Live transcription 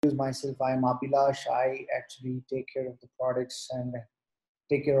Myself, I am Abilash. I actually take care of the products and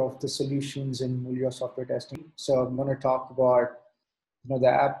take care of the solutions in Moolya software testing. So I'm going to talk about the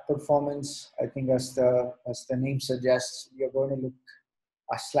app performance. I think as the name suggests, we are going to look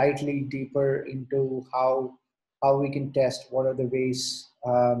slightly deeper into how we can test what are the ways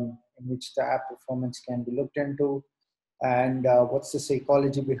in which the app performance can be looked into, and what's the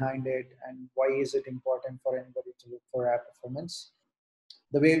psychology behind it, and why is it important for anybody to look for app performance.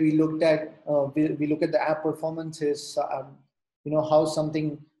 The way we looked at we look at the app performance is how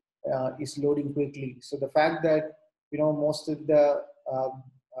something is loading quickly. So the fact that most of the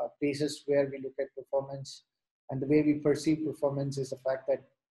places where we look at performance and the way we perceive performance is the fact that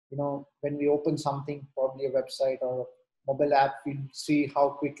when we open something, probably a website or a mobile app, we see how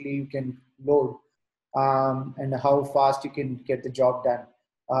quickly you can load, and how fast you can get the job done.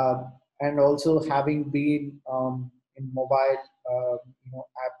 And also, having been in mobile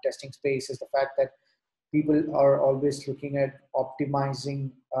app testing space, is the fact that people are always looking at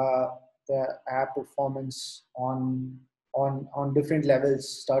optimizing the app performance on different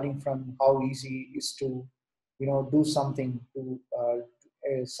levels, starting from how easy it is to do something, to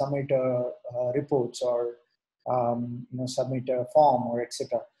submit reports, or submit a form, or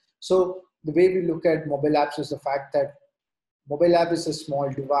etc. So the way we look at mobile apps is the fact that mobile app is a small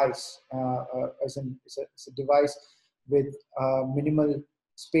device, it's a device with minimal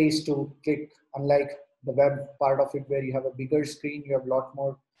space to click, unlike the web part of it where you have a bigger screen, you have a lot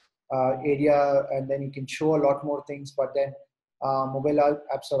more area, and then you can show a lot more things. But then mobile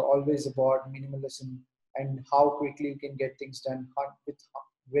apps are always about minimalism and how quickly you can get things done with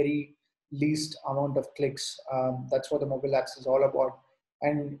very least amount of clicks. That's what the mobile apps is all about.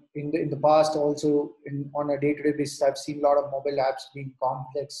 And in the past also, on a day-to-day basis, I've seen a lot of mobile apps being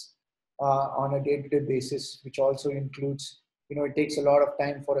complex on a day-to-day basis, which also includes, it takes a lot of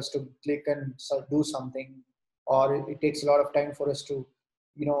time for us to click and do something, or it takes a lot of time for us to,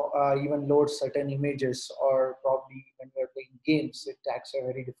 even load certain images, or probably when we're playing games, it acts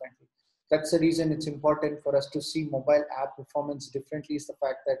very differently. That's the reason it's important for us to see mobile app performance differently, is the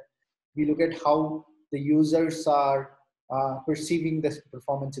fact that we look at how the users are perceiving this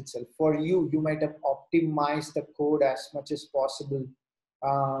performance itself. For you, you might have optimized the code as much as possible,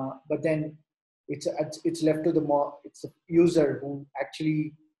 but then it's left to it's the user who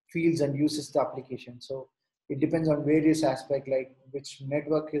actually feels and uses the application. So it depends on various aspects, like which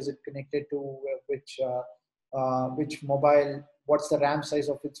network is it connected to, which mobile, what's the RAM size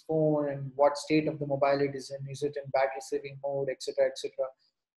of its phone, and what state of the mobile it is in. Is it in battery saving mode, etc., etc.,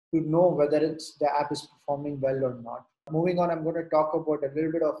 to know whether the app is performing well or not. Moving on, I'm going to talk about a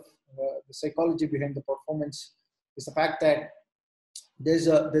little bit of the psychology behind the performance. Is the fact that there's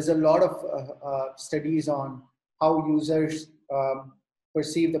a lot of studies on how users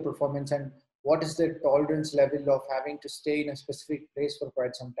perceive the performance, and what is the tolerance level of having to stay in a specific place for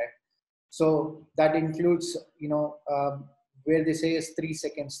quite some time. So that includes, where they say is 3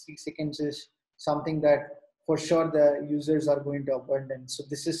 seconds. 3 seconds is something that for sure the users are going to abandon. So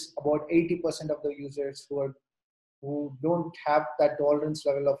this is about 80% of the users who don't have that tolerance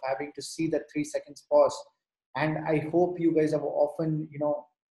level of having to see that 3 seconds pause. And I hope you guys have often,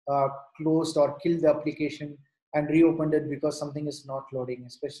 closed or killed the application and reopened it because something is not loading.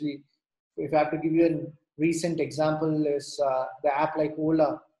 Especially if I have to give you a recent example, is the app like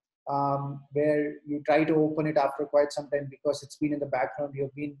Ola, where you try to open it after quite some time because it's been in the background.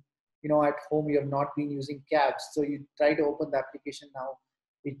 You've been, at home, you have not been using cabs. So you try to open the application now.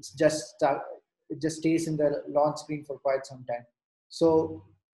 It's just, it just stays in the launch screen for quite some time. So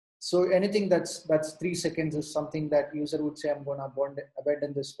anything that's 3 seconds is something that user would say, I'm going to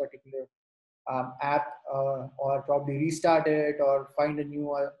abandon this particular app, or probably restart it, or find a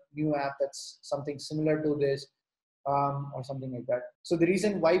new app that's something similar to this, or something like that. So the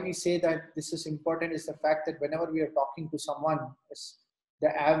reason why we say that this is important is the fact that whenever we are talking to someone, the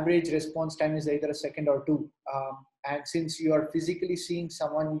average response time is either a second or two. And since you are physically seeing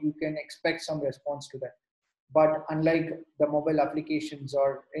someone, you can expect some response to that. But unlike the mobile applications,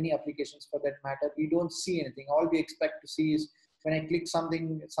 or any applications for that matter, we don't see anything. All we expect to see is when I click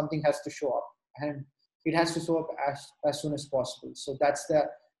something, something has to show up, and it has to show up as soon as possible. So that's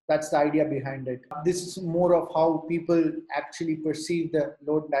the idea behind it. This is more of how people actually perceive the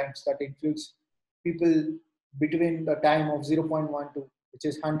load times. That includes people between the time of 0.1 to, which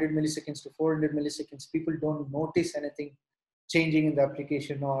is 100 milliseconds, to 400 milliseconds. People don't notice anything changing in the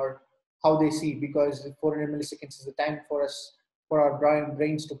application or how they see, because 400 milliseconds is the time for us, for our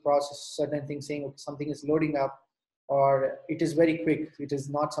brains to process certain things, saying, okay, something is loading up, or it is very quick. It is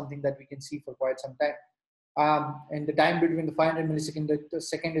not something that we can see for quite some time. And the time between the 500 millisecond the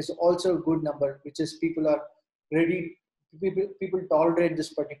second is also a good number, which is people are ready. People tolerate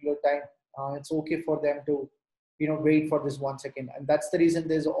this particular time. It's okay for them to wait for this 1 second, and that's the reason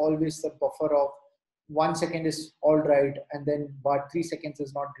there's always the buffer of 1 second is all right, and then but 3 seconds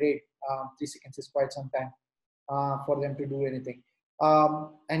is not great. 3 seconds is quite some time for them to do anything.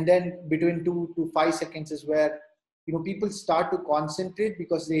 And then between 2 to 5 seconds is where people start to concentrate,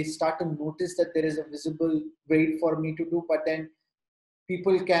 because they start to notice that there is a visible wait for me to do, but then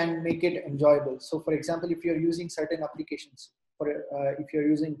people can make it enjoyable. So for example, if you're using certain applications, if you're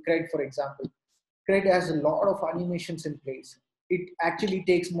using Cred, for example, Cred has a lot of animations in place. It actually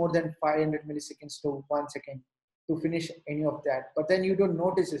takes more than 500 milliseconds to 1 second to finish any of that. But then you don't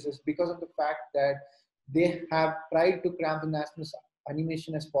notice this is because of the fact that they have tried to cram in as much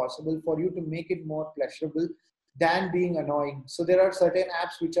animation as possible for you to make it more pleasurable than being annoying. So there are certain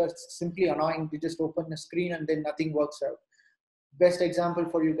apps which are simply annoying. You just open the screen and then nothing works out. Best example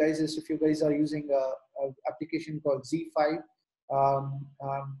for you guys is if you guys are using a application called Z5.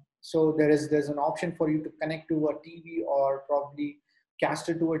 So there's an option for you to connect to a TV or probably cast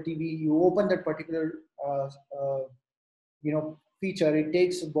it to a TV. You open that particular feature. It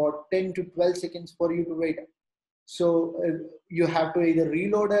takes about 10 to 12 seconds for you to wait. So you have to either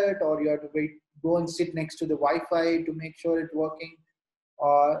reload it, or you have to wait, go and sit next to the Wi-Fi to make sure it's working.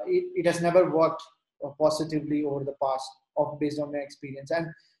 It has never worked positively over the past, based on my experience. And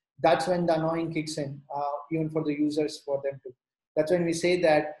that's when the annoying kicks in, even for the users, for them to. That's when we say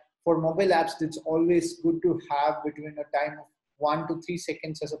that for mobile apps, it's always good to have between a time of 1 to 3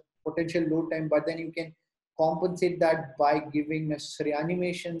 seconds as a potential load time, but then you can compensate that by giving necessary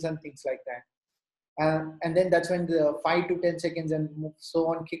animations and things like that. And then that's when the 5 to 10 seconds and so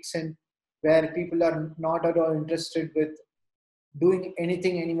on kicks in, where people are not at all interested with doing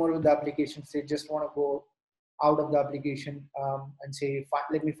anything anymore with the applications. They just want to go out of the application and say,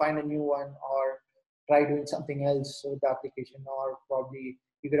 let me find a new one, or try doing something else with the application, or probably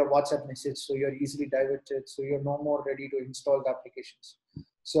you get a WhatsApp message, so you're easily diverted, so you're no more ready to install the applications.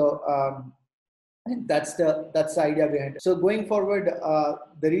 So and that's the idea behind it. So going forward,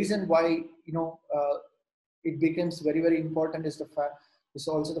 the reason why it becomes very, very important is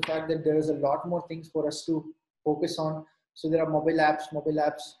also the fact that there is a lot more things for us to focus on. So there are mobile apps. Mobile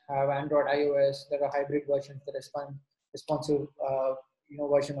apps have Android, iOS. There are hybrid versions, the responsive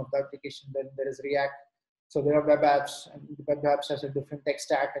version of the application. Then there is React. So there are web apps, and web apps has a different tech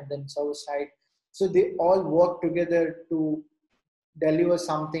stack, and then server side. So they all work together to deliver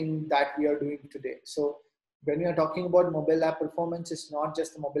something that we are doing today. So when we are talking about mobile app performance, it's not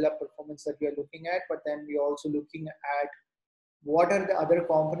just the mobile app performance that we are looking at, but then we are also looking at what are the other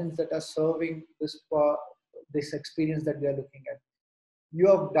components that are serving this experience that we are looking at.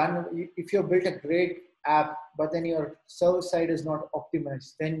 If you have built a great app, but then your server side is not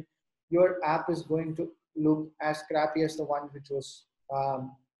optimized, then your app is going to look as crappy as the one which was,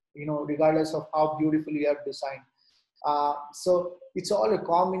 regardless of how beautifully you have designed. So it's all a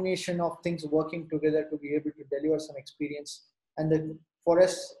combination of things working together to be able to deliver some experience. And then for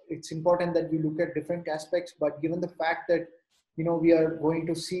us, it's important that we look at different aspects, but given the fact that, we are going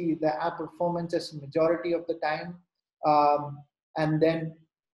to see the app performance as majority of the time, and then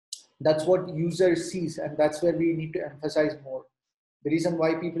that's what user sees, and that's where we need to emphasize more. The reason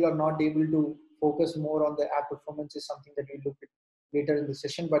why people are not able to focus more on the app performance is something that we look at later in the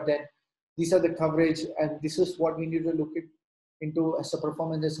session, but then these are the coverage, and this is what we need to look into as a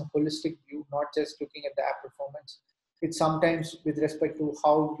performance, as a holistic view, not just looking at the app performance. It's sometimes with respect to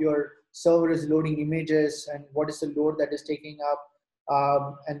how your server is loading images and what is the load that is taking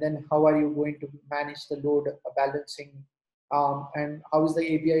up, and then how are you going to manage the load balancing, and how is the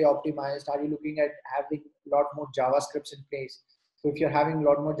API optimized? Are you looking at having a lot more JavaScripts in place? So if you're having a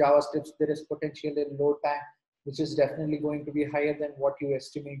lot more JavaScripts, there is potentially a load time, which is definitely going to be higher than what you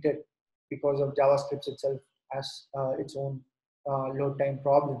estimated, because of JavaScript itself has its own load time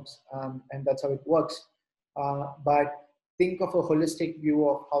problems, and that's how it works. But think of a holistic view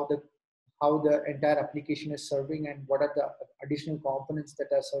of how the entire application is serving, and what are the additional components that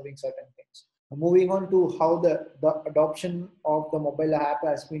are serving certain things. Moving on to how the adoption of the mobile app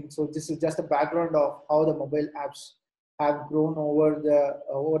has been. So this is just a background of how the mobile apps have grown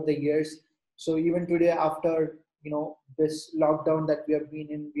over the years. So even today, after this lockdown that we have been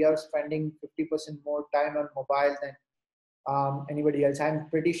in, we are spending 50% more time on mobile than anybody else. I'm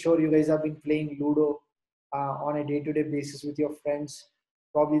pretty sure you guys have been playing Ludo on a day-to-day basis with your friends.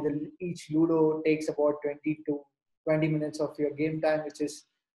 Probably each Ludo takes about 20 to 20 minutes of your game time, which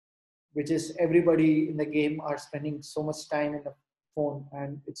is everybody in the game are spending so much time phone,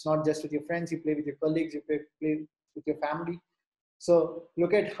 and it's not just with your friends. You play with your colleagues, you play with your family. So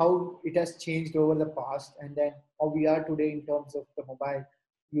look at how it has changed over the past, and then how we are today in terms of the mobile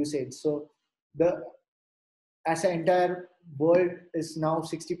usage. So the as an entire world is now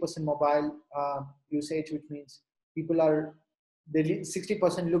 60% mobile usage, which means people are,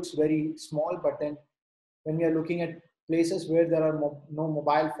 60% looks very small, but then when we are looking at places where there are no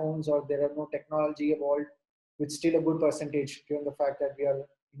mobile phones or there are no technology evolved, it's still a good percentage given the fact that we are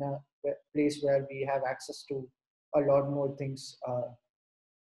in a place where we have access to a lot more things.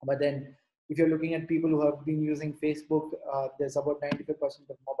 But then if you're looking at people who have been using Facebook, there's about 95%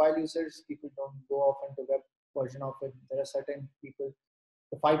 of mobile users. People don't go off into web version of it. There are certain people,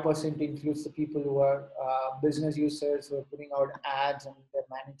 the 5% includes the people who are business users who are putting out ads and they're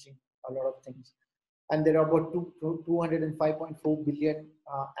managing a lot of things. And there are about 205.4 billion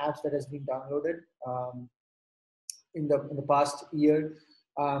apps that has been downloaded in the past year,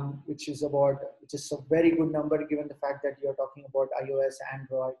 which is a very good number given the fact that you're talking about iOS,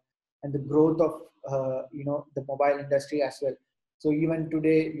 Android, and the growth of the mobile industry as well. So even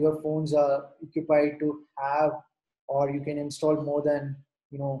today, your phones are occupied to have, or you can install more than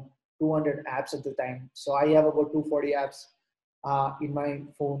 200 apps at the time. So I have about 240 apps in my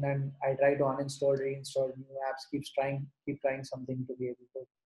phone, and I try to uninstall, reinstall new apps, keep trying something to be able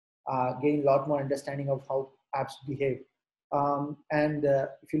to gain a lot more understanding of how apps behave. And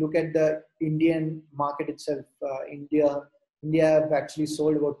if you look at the Indian market itself, India have actually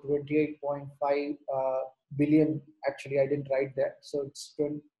sold about 28.5 billion. Actually, I didn't write that. So it's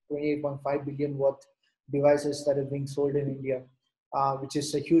 28.5 billion worth devices that are being sold in India, which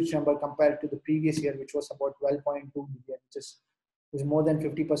is a huge number compared to the previous year, which was about 12.2 billion, which is more than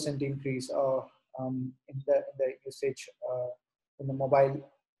 50% increase in the usage in the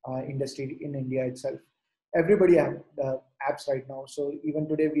mobile industry in India itself. Everybody have apps right now. So even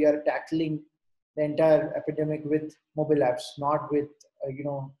today we are tackling the entire epidemic with mobile apps, not with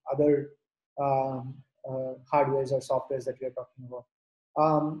other hardwares or softwares that we are talking about.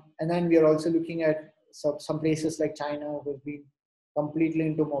 And then we are also looking at some places like China who have been completely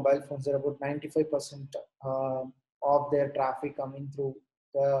into mobile phones. There are about 95% of their traffic coming through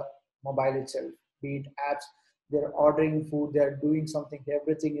the mobile itself, be it apps. They're ordering food, they're doing something,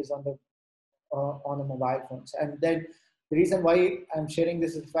 everything is on the mobile phones. And then the reason why I'm sharing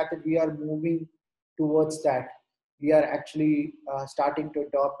this is the fact that we are moving towards that. We are actually starting to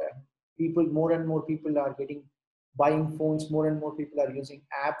adopt, and more and more people are buying phones, more and more people are using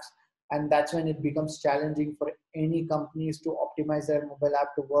apps, and that's when it becomes challenging for any companies to optimize their mobile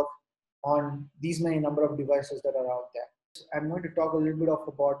app to work on these many number of devices that are out there. I'm going to talk a little bit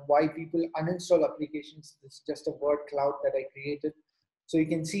about why people uninstall applications. This is just a word cloud that I created. So you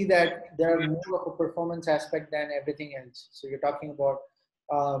can see that there are more of a performance aspect than everything else. So you're talking about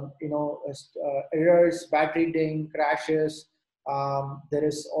errors, battery drain, crashes. There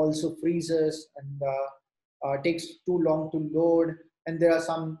is also freezes, and takes too long to load. And there are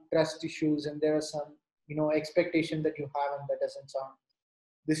some trust issues, and there are some expectation that you have, and that doesn't sound.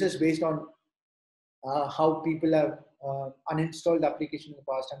 This is based on how people have uninstalled the application in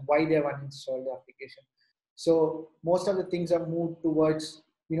the past and why they have uninstalled the application. So most of the things are moved towards,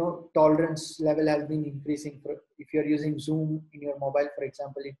 tolerance level has been increasing. If you're using Zoom in your mobile, for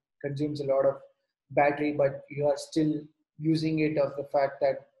example, it consumes a lot of battery, but you are still using it of the fact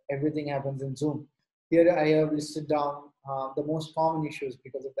that everything happens in Zoom. Here I have listed down the most common issues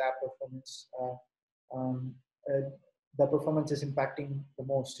because of the app performance. Um, uh, the performance is impacting the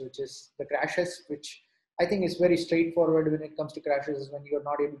most, which is the crashes, which I think is very straightforward when it comes to crashes, is when you're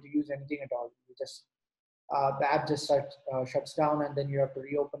not able to use anything at all. You just the app just shuts down, and then you have to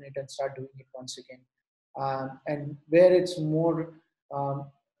reopen it and start doing it once again. And where it's more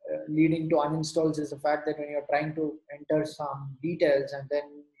leading to uninstalls is the fact that when you're trying to enter some details and then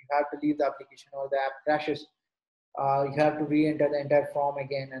you have to leave the application or the app crashes, you have to re-enter the entire form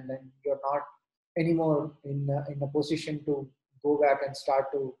again, and then you're not anymore in a position to go back and start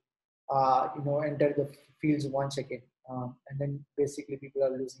to enter the fields once again. And then basically people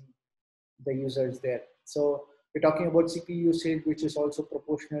are losing the users there. So we're talking about CPU usage, which is also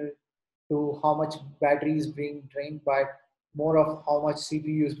proportional to how much battery is being drained, but more of how much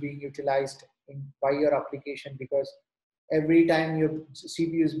CPU is being utilized by your application, because every time your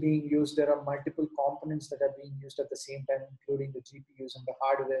CPU is being used, there are multiple components that are being used at the same time, including the GPUs and the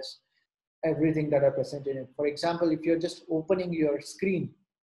hardware, everything that are present in it. For example, if you're just opening your screen,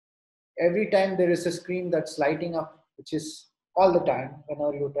 every time there is a screen that's lighting up, which is all the time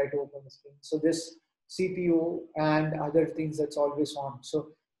whenever you try to open the screen. So this CPU and other things that's always on. So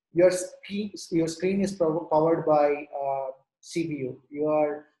your screen is powered by CPU.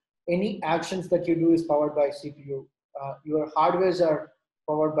 Any actions that you do is powered by CPU. Your hardwares are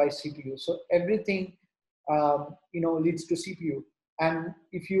powered by CPU. So everything, leads to CPU. And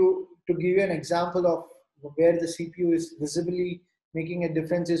to give you an example of where the CPU is visibly making a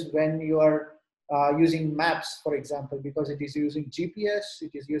difference is when you are using maps, for example, because it is using GPS,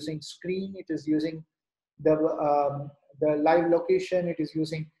 it is using screen, it is using the live location, it is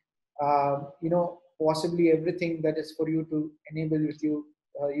using possibly everything that is for you to enable you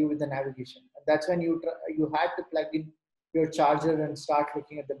with the navigation. And that's when you had to plug in your charger and start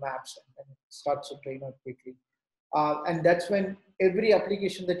looking at the maps, and it starts to drain out quickly. And that's when every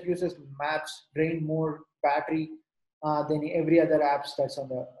application that uses maps drain more battery than every other apps that's on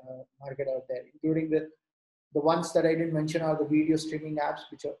the market out there, including the ones that I didn't mention are the video streaming apps,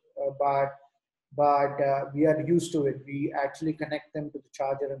 which are but we are used to it. We actually connect them to the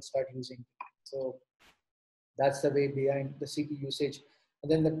charger and start using it. So that's the way behind the CPU usage.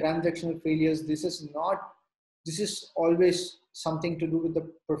 And then the transactional failures. This is always something to do with the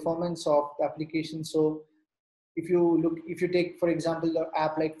performance of the application. So if you take, for example, the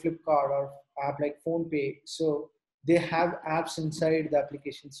app like Flipkart or app like PhonePe, so they have apps inside the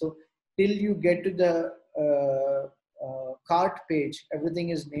application. So till you get to the cart page, everything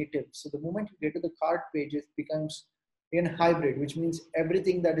is native. So the moment you get to the cart page, it becomes in hybrid, which means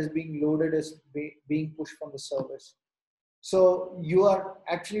everything that is being loaded is being pushed from the service. So you are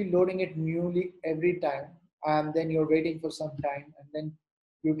actually loading it newly every time, and then you're waiting for some time, and then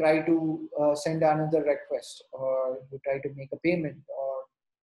you try to send another request, or you try to make a payment,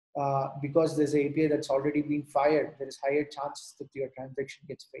 or because there's an API that's already been fired, there is higher chances that your transaction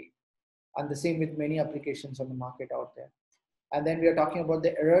gets failed. And the same with many applications on the market out there. And then we are talking about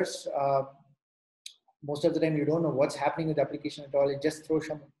the errors. Most of the time you don't know what's happening with the application at all. It just throws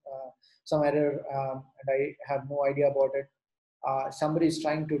some error, and I have no idea about it. Somebody is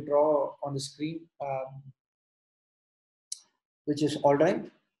trying to draw on the screen, which is all right.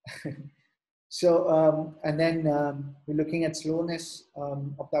 So and then we're looking at slowness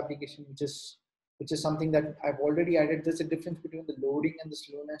of the application, which is something that I've already added. There's a difference between the loading and the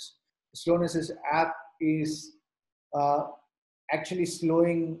slowness. The slowness is app is actually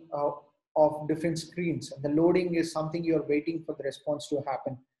slowing of different screens, and the loading is something you're waiting for the response to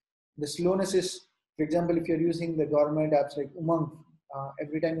happen. The slowness is, for example, if you're using the government apps like Umang,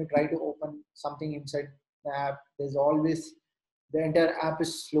 every time you try to open something inside the app, there's always the entire app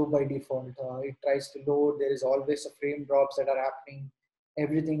is slow by default. It tries to load. There is always a frame drops that are happening.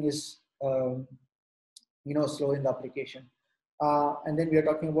 Everything is slow in the application. And then we are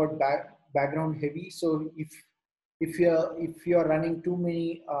talking about background heavy. So if you're running too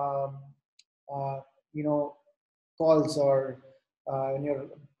many calls, or when you're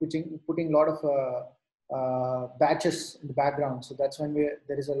putting a lot of batches in the background, so that's when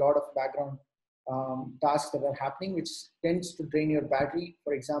there is a lot of background tasks that are happening, which tends to drain your battery.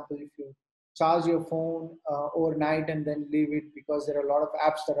 For example, if you charge your phone overnight and then leave it because there are a lot of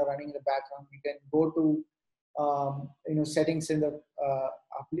apps that are running in the background, you can go to settings in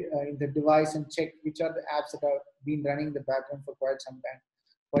the device and check which are the apps that have been running in the background for quite some time.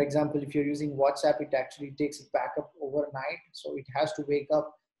 For example, if you're using WhatsApp, it actually takes a backup overnight, so it has to wake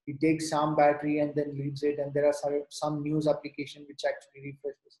up. It takes some battery and then leaves it, and there are some news application which actually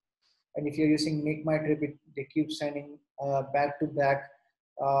refreshes. And if you're using Make My Trip, they keep sending back-to-back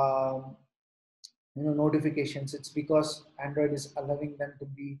notifications. It's because Android is allowing them to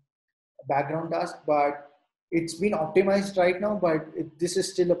be a background task, but it's been optimized right now. But this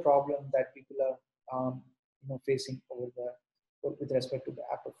is still a problem that people are facing with respect to the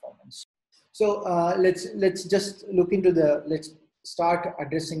app performance. So let's just look into let's start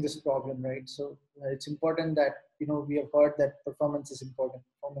addressing this problem, right? So it's important that we have heard that performance is important.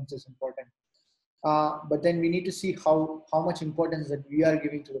 But then we need to see how much importance that we are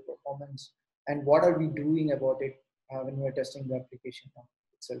giving to the performance, and what are we doing about it when we are testing the application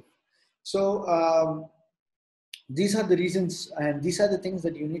itself. So these are the reasons, and these are the things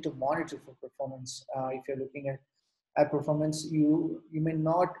that you need to monitor for performance. If you're looking at performance, you may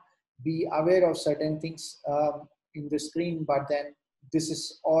not be aware of certain things in the screen, but then this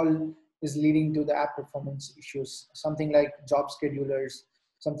is all is leading to the app performance issues. Something like job schedulers,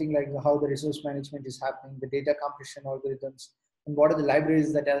 something like how the resource management is happening, the data compression algorithms, and what are the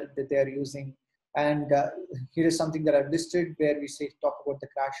libraries that they are using. And here is something that I've listed where we talk about the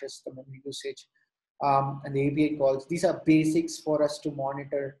crashes, the memory usage, and the API calls. These are basics for us to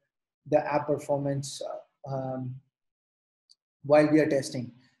monitor the app performance while we are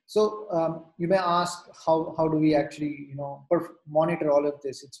testing. So you may ask, how do we actually monitor all of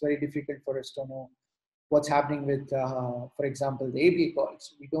this? It's very difficult for us to know. what's happening with, for example, the API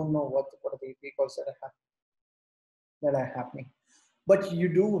calls. We don't know what are the API calls that are happening. But you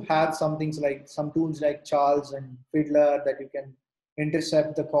do have some things like some tools like Charles and Fiddler that you can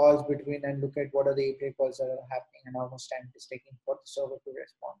intercept the calls between and look at what are the API calls that are happening and how much time it is taking for the server to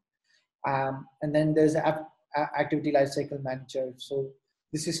respond. And then there's activity lifecycle manager. So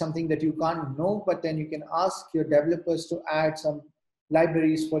this is something that you can't know, but then you can ask your developers to add some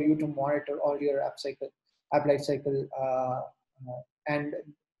libraries for you to monitor all your app lifecycle, and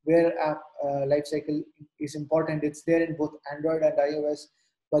where app lifecycle is important. It's there in both Android and iOS,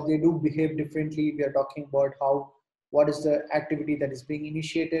 but they do behave differently. We are talking about what is the activity that is being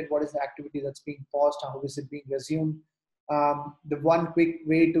initiated, what is the activity that's being paused, how is it being resumed. The one quick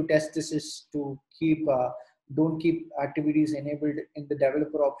way to test this is to don't keep activities enabled in the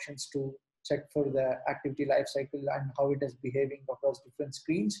developer options to check for the activity lifecycle and how it is behaving across different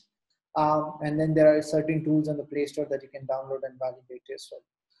screens. And then there are certain tools on the Play Store that you can download and validate as well.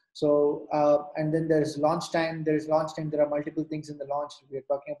 So, and then there's launch time. There are multiple things in the launch. We are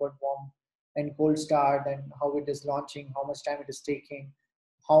talking about warm and cold start and how it is launching, how much time it is taking.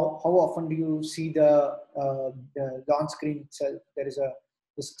 How often do you see the launch screen itself? There is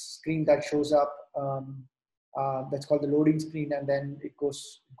this screen that shows up that's called the loading screen, and then it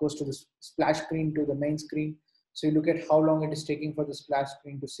goes to the splash screen, to the main screen. So you look at how long it is taking for the splash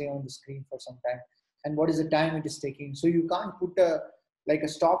screen to stay on the screen for some time, and what is the time it is taking. So you can't put like a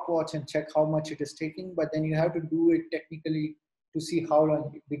stopwatch and check how much it is taking, but then you have to do it technically to see how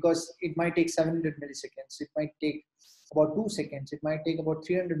long, because it might take 700 milliseconds, it might take about 2 seconds, it might take about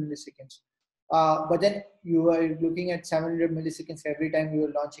 300 milliseconds. But then you are looking at 700 milliseconds every time you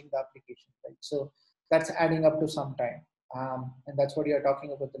are launching the application, right? So that's adding up to some time. And that's what you're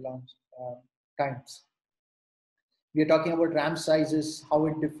talking about, the launch times. We are talking about RAM sizes, how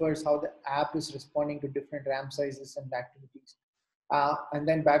it differs, how the app is responding to different RAM sizes and activities. And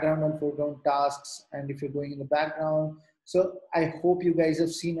then background and foreground tasks, and if you're going in the background. So I hope you guys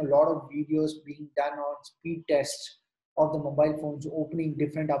have seen a lot of videos being done on speed tests of the mobile phones, opening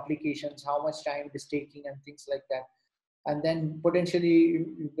different applications, how much time it is taking and things like that. And then potentially,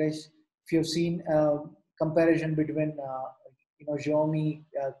 you guys, if you've seen comparison between Xiaomi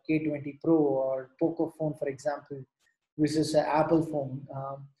K20 Pro or Poco phone, for example, versus an Apple phone.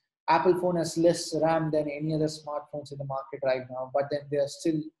 Apple phone has less RAM than any other smartphones in the market right now, but then they are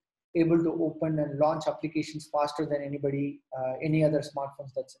still able to open and launch applications faster than any other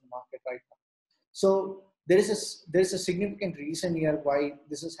smartphones that's in the market right now. So there's a significant reason here why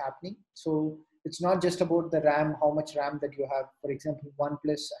this is happening. So it's not just about the RAM, how much RAM that you have. For example,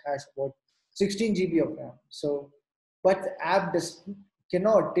 OnePlus has about 16 GB of RAM. So, but the app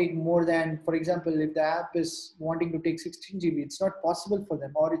cannot take more than, for example, if the app is wanting to take 16 GB, it's not possible for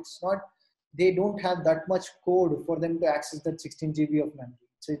them, or they don't have that much code for them to access that 16 GB of memory.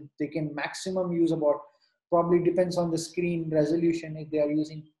 So they can maximum use about, probably depends on the screen resolution, if they are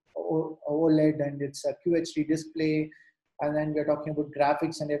using OLED and it's a QHD display, and then we're talking about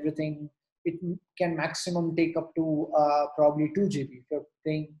graphics and everything, it can maximum take up to probably 2 GB if you're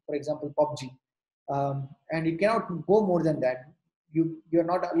playing, for example, PUBG. And it cannot go more than that. You're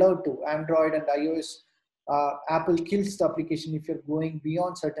not allowed to. Android and iOS, Apple kills the application if you're going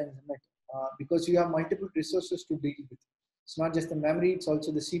beyond certain limit, because you have multiple resources to deal with. It's not just the memory, it's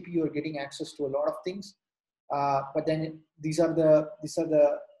also the CPU. You're getting access to a lot of things. But then these are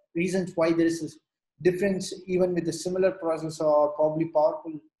the reasons why there is this difference, even with a similar processor or probably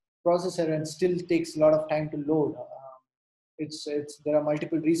powerful processor, and still takes a lot of time to load. There are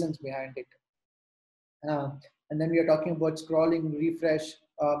multiple reasons behind it. And then we are talking about scrolling, refresh,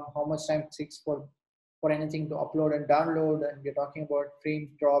 how much time it takes for anything to upload and download, and we're talking about frame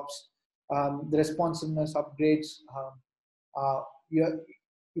drops, the responsiveness upgrades.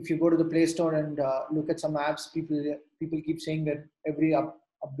 If you go to the Play Store and look at some apps, people keep saying that every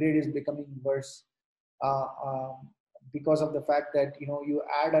upgrade is becoming worse, because of the fact that you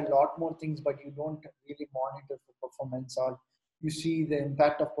add a lot more things, but you don't really monitor for performance, or you see the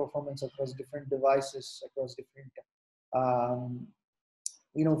impact of performance across different devices, across different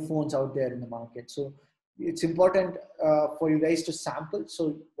phones out there in the market. So it's important for you guys to sample.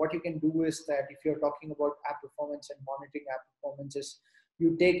 So what you can do is that if you're talking about app performance and monitoring app performances,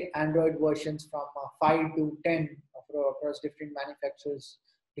 you take Android versions from 5 to 10 across different manufacturers,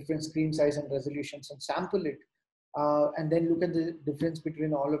 different screen size and resolutions, and sample it, and then look at the difference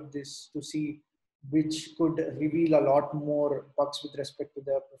between all of this to see which could reveal a lot more bugs with respect to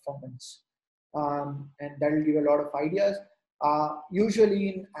the performance, and that will give a lot of ideas. Usually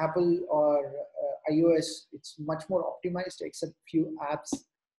in Apple or iOS, it's much more optimized, except few apps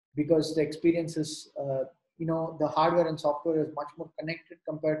because the experience is, the hardware and software is much more connected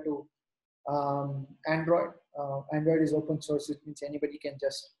compared to Android. Android is open source. It means anybody can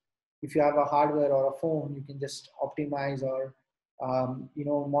just, if you have a hardware or a phone, you can just optimize or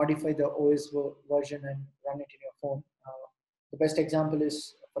modify the OS version and run it in your phone. The best example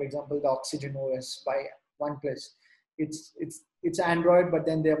is, for example, the Oxygen OS by OnePlus. It's Android, but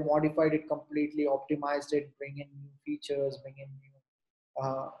then they've modified it completely, optimized it, bring in new features, bring in new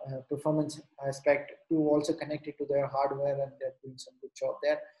performance aspect to also connect it to their hardware, and they're doing some good job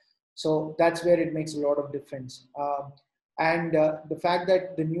there. So that's where it makes a lot of difference. And the fact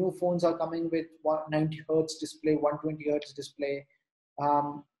that the new phones are coming with 90 hertz display, 120 hertz display,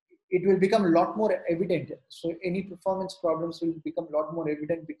 it will become a lot more evident. So any performance problems will become a lot more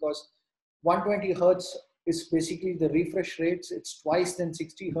evident, because 120 hertz is basically the refresh rates. It's twice than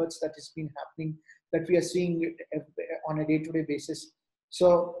 60 hertz that has been happening, that we are seeing it on a day-to-day basis.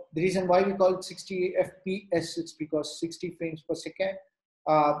 So the reason why we call it 60 FPS, it's because 60 frames per second.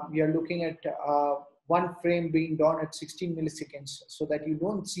 We are looking at one frame being done at 16 milliseconds, so that you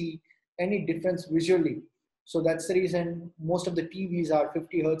don't see any difference visually. So that's the reason most of the TVs are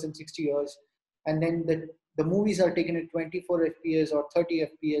 50 hertz and 60 hertz. And then the movies are taken at 24 FPS or 30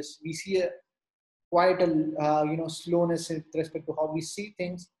 FPS. We see quite a slowness with respect to how we see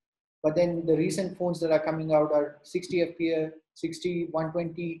things. But then the recent phones that are coming out are 60 FPS, 60,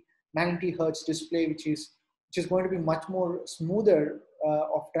 120, 90 hertz display, which is going to be much more smoother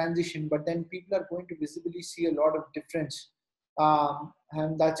of transition. But then people are going to visibly see a lot of difference,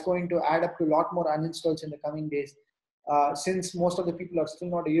 and that's going to add up to a lot more uninstalls in the coming days. Since most of the people are still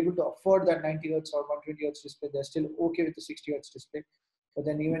not able to afford that 90 hertz or 120 hertz display, they're still okay with the 60 hertz display. But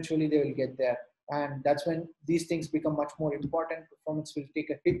then eventually they will get there, and that's when these things become much more important. Performance will take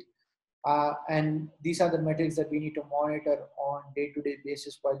a hit. And these are the metrics that we need to monitor on day-to-day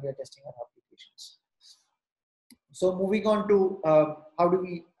basis while we are testing our applications. So moving on to how do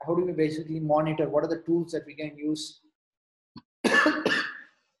we basically monitor? What are the tools that we can use?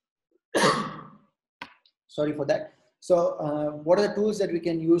 Sorry for that. So what are the tools that we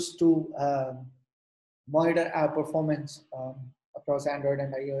can use to monitor our performance across Android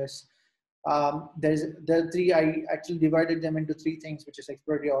and iOS? There are three. I actually divided them into three things, which is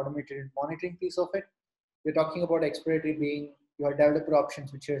exploratory, automated, and monitoring piece of it. We're talking about exploratory being your developer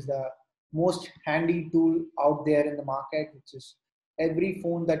options, which is the most handy tool out there in the market, which is every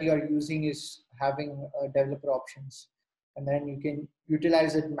phone that you are using is having developer options. And then you can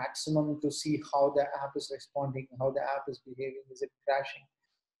utilize it maximum to see how the app is responding, how the app is behaving, is it crashing.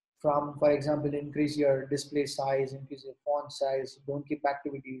 From, for example, increase your display size, increase your font size, don't keep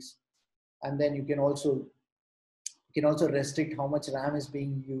activities. And then you can also restrict how much RAM is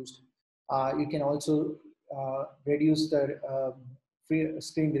being used. You can also reduce the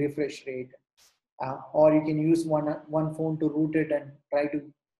screen refresh rate, or you can use one phone to root it and try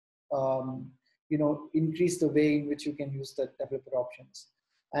to increase the way in which you can use the developer options.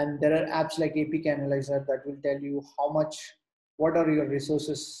 And there are apps like APK Analyzer that will tell you what are your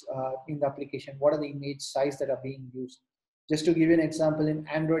resources in the application, what are the image size that are being used. Just to give you an example, in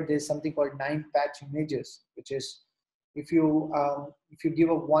Android, there's something called 9-patch images, which is if you give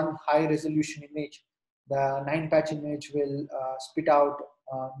a one high resolution image, the 9-patch image will spit out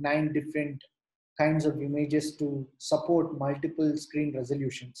 9 different kinds of images to support multiple screen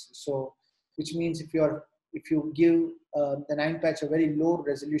resolutions. So, which means if you give the 9-patch a very low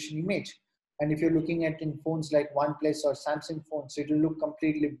resolution image, and if you're looking at in phones like OnePlus or Samsung phones, it will look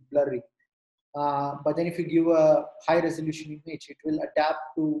completely blurry. But then if you give a high resolution image, it will adapt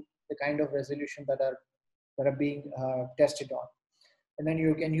to the kind of resolution that are being tested on. And then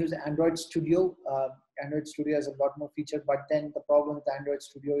you can use Android Studio. Android Studio has a lot more feature, but then the problem with Android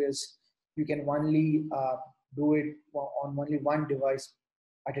Studio is you can only do it on only one device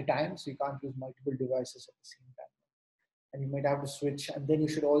at a time. So you can't use multiple devices at the same time. And you might have to switch. And then you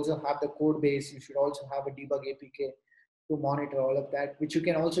should also have the code base. You should also have a debug APK to monitor all of that, which you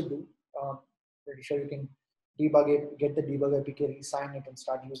can also do. Pretty sure you can debug it, get the debug APK, re-sign it, and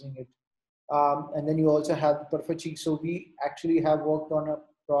start using it. And then you also have Perfeci. So we actually have worked on a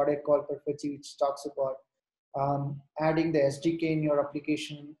product called Perfeci, which talks about adding the SDK in your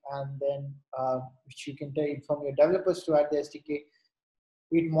application, and then which you can take from your developers to add the SDK.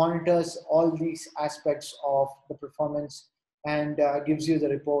 It monitors all these aspects of the performance and gives you the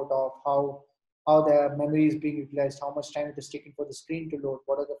report of how the memory is being utilized, how much time it is taking for the screen to load,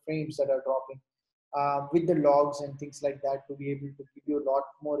 what are the frames that are dropping, with the logs and things like that, to be able to give you a lot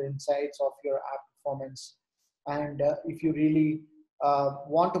more insights of your app performance. And if you really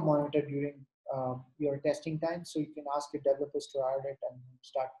want to monitor during your testing time, so you can ask your developers to add it and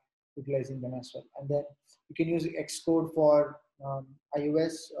start utilizing them as well. And then you can use Xcode for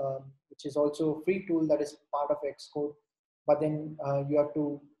iOS, which is also a free tool that is part of Xcode. But then you have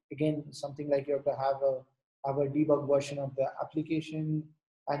to, again, something like you have to have a debug version of the application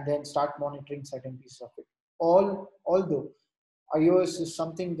and then start monitoring certain pieces of it. Although iOS is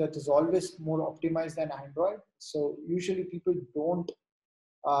something that is always more optimized than Android, so usually people don't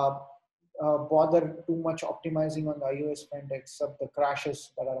uh, bother too much optimizing on the iOS front, except the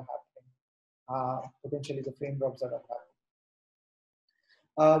crashes that are happening, potentially the frame drops that are happening.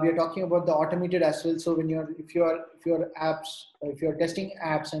 We are talking about the automated as well. So when if you're testing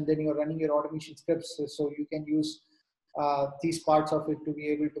apps and then you're running your automation scripts, so you can use these parts of it to be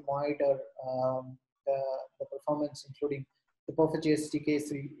able to monitor the performance, including the perfect SDK.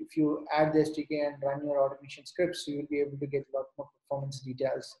 So if you add the SDK and run your automation scripts, you will be able to get a lot more performance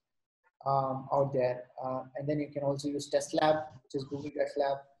details out there. And then you can also use Test Lab, which is Google Test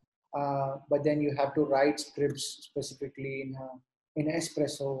Lab. But then you have to write scripts specifically in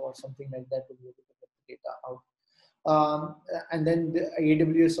Espresso or something like that to be able to get the data out. And then the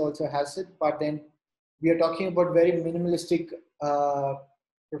AWS also has it, but then we are talking about very minimalistic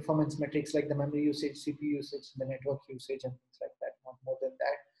performance metrics like the memory usage, CPU usage, the network usage, and things like that, not more than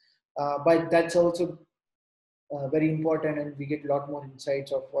that. But that's also very important, and we get a lot more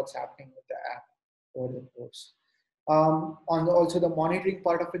insights of what's happening with the app over the course. Also the monitoring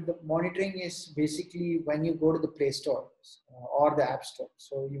part of it, the monitoring is basically when you go to the Play Store or the App Store.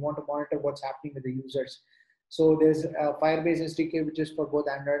 So you want to monitor what's happening with the users. So there's a Firebase SDK, which is for both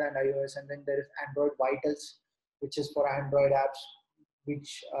Android and iOS. And then there is Android Vitals, which is for Android apps,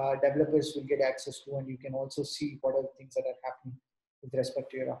 which developers will get access to. And you can also see what are the things that are happening with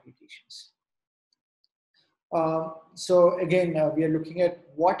respect to your applications. So again, we are looking at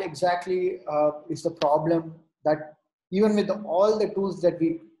what exactly is the problem that even with all the tools that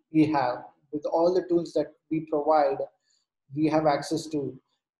we have, with all the tools that we provide, we have access to.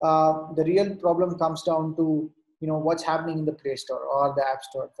 The real problem comes down to what's happening in the Play Store or the App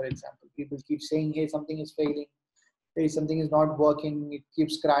Store, for example. People keep saying, hey, something is failing, hey, something is not working, it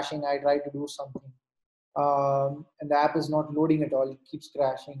keeps crashing, I try to do something. And the app is not loading at all, it keeps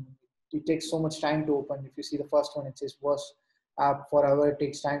crashing. It takes so much time to open. If you see the first one, it says worst app forever, it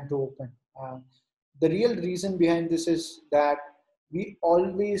takes time to open. The real reason behind this is that we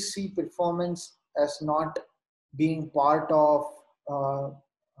always see performance as not being part of,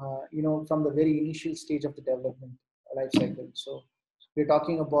 from the very initial stage of the development life cycle. So we're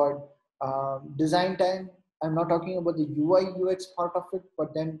talking about design time. I'm not talking about the UI UX part of it,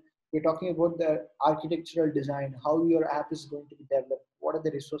 but then we're talking about the architectural design, how your app is going to be developed, what are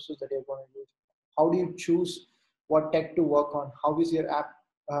the resources that you're going to use, how do you choose what tech to work on, how is your app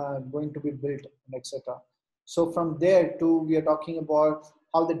going to be built, etc. So from there too, we are talking about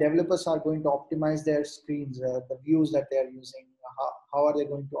how the developers are going to optimize their screens, the views that they are using, how are they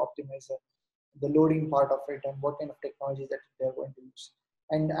going to optimize the loading part of it, and what kind of technologies that they're going to use.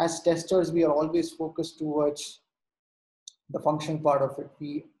 And as testers, we are always focused towards the function part of it.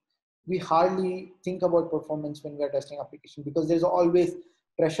 We hardly think about performance when we are testing application, because there's always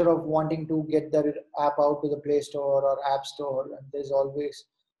pressure of wanting to get the app out to the Play Store or App Store, and there's always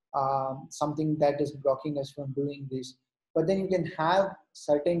something that is blocking us from doing this. But then you can have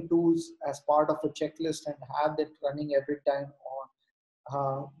certain tools as part of a checklist and have that running every time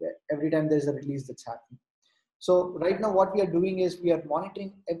there's a release that's happening. So right now what we are doing is we are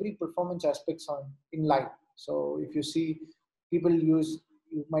monitoring every performance aspects in live. So if you see people you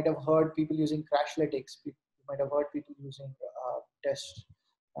might have heard people using Crashlytics, you might have heard people using Test,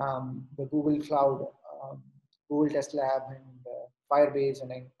 the Google Cloud, Google Test Lab, and Firebase,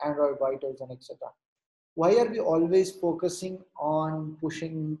 and Android Vitals, and etc. Why are we always focusing on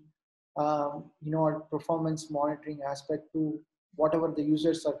pushing our performance monitoring aspect to whatever the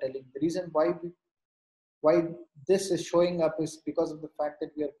users are telling? The reason why this is showing up is because of the fact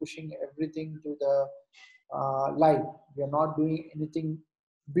that we are pushing everything to the live. We are not doing anything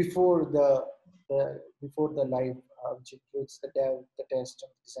before the live, which includes the dev, the test,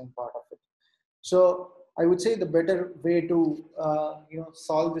 and the design part of it. So I would say the better way to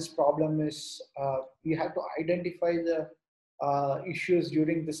solve this problem is we have to identify the issues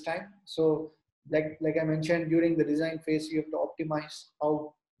during this time. So like I mentioned, during the design phase, you have to optimize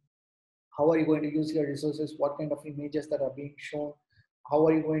how are you going to use your resources, what kind of images that are being shown, how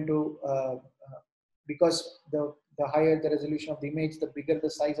are you going to because the higher the resolution of the image, the bigger the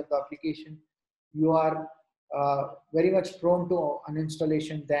size of the application, you are very much prone to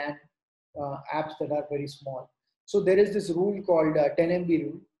uninstallation than apps that are very small. So there is this rule called 10 MB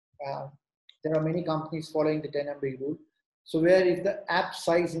rule. There are many companies following the 10 MB rule. So where if the app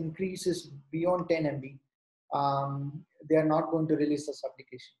size increases beyond 10 MB, they are not going to release this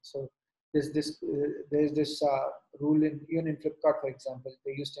application. So there's this rule in even in Flipkart, for example,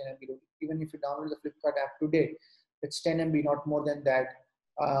 they use 10 MB rule. Even if you download the Flipkart app today, it's 10 MB, not more than that.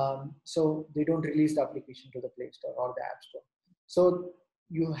 So they don't release the application to the Play Store or the App Store. So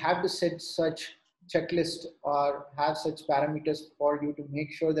you have to set such checklist or have such parameters for you to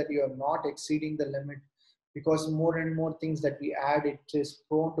make sure that you are not exceeding the limit, because more and more things that we add, it is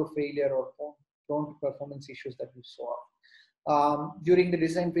prone to failure or prone to performance issues that we saw. During the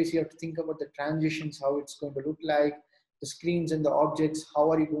design phase, you have to think about the transitions, how it's going to look like, the screens and the objects.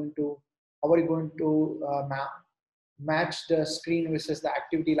 How are you going to match the screen versus the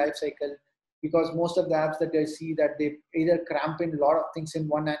activity lifecycle? Because most of the apps that I see, that they either cramp in a lot of things in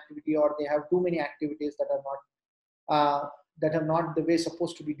one activity, or they have too many activities that are not the way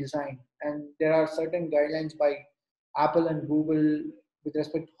supposed to be designed. And there are certain guidelines by Apple and Google with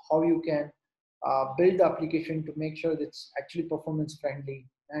respect to how you can build the application to make sure that it's actually performance friendly,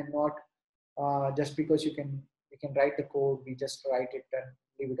 and not just because you can write the code, we just write it and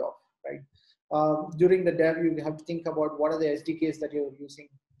leave it off, right? During the dev, you have to think about what are the SDKs that you're using.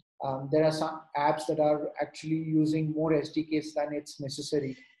 There are some apps that are actually using more SDKs than it's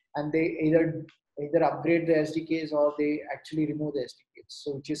necessary, and they either upgrade the SDKs or they actually remove the SDKs.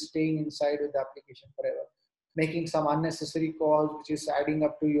 So which is staying inside with the application forever, making some unnecessary calls, which is adding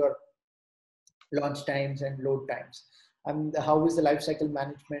up to your launch times and load times. And how is the lifecycle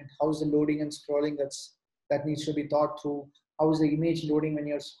management? How is the loading and scrolling that needs to be thought through? How is the image loading when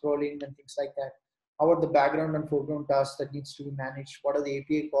you're scrolling and things like that? How are the background and foreground tasks that needs to be managed? What are the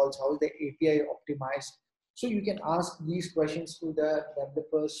API calls? How is the API optimized? So you can ask these questions to the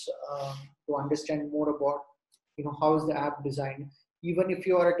developers to understand more about, how is the app designed. Even if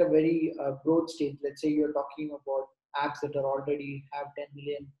you are at a very broad stage, let's say you're talking about apps that are already have 10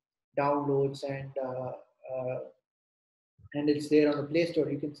 million downloads, and it's there on the Play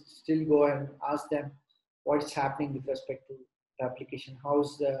Store, you can still go and ask them what's happening with respect to the application.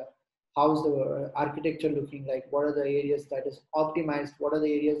 How's the architecture looking like? What are the areas that is optimized? What are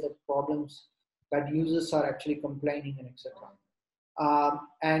the areas that problems that users are actually complaining, and etc.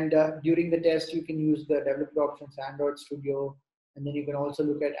 And during the test, you can use the developer options, Android Studio, and then you can also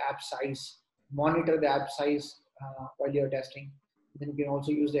look at app size, monitor the app size while you're testing. Then you can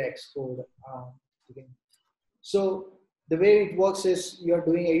also use the Xcode. So the way it works is you're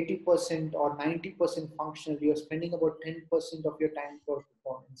doing 80% or 90% functional. You're spending about 10% of your time for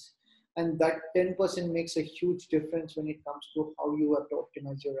performance. And that 10% makes a huge difference when it comes to how you have to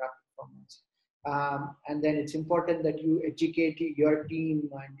optimize your app performance. And then it's important that you educate your team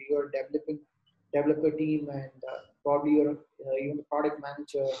and your developer team, and probably your even the product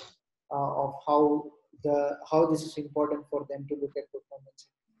manager of how this is important for them to look at performance.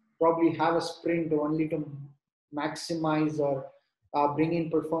 Probably have a sprint only to maximize or bring in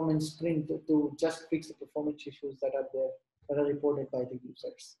performance sprint to just fix the performance issues that are there, that are reported by the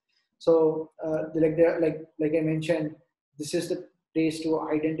users. So like I mentioned, this is the place to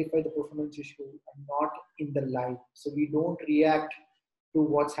identify the performance issue and not in the live. So we don't react to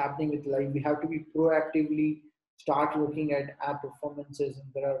what's happening with live. We have to be proactively start looking at app performances,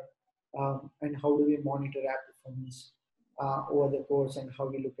 and and how do we monitor app performance over the course, and how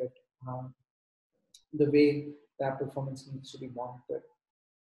we look at the way that performance needs to be monitored.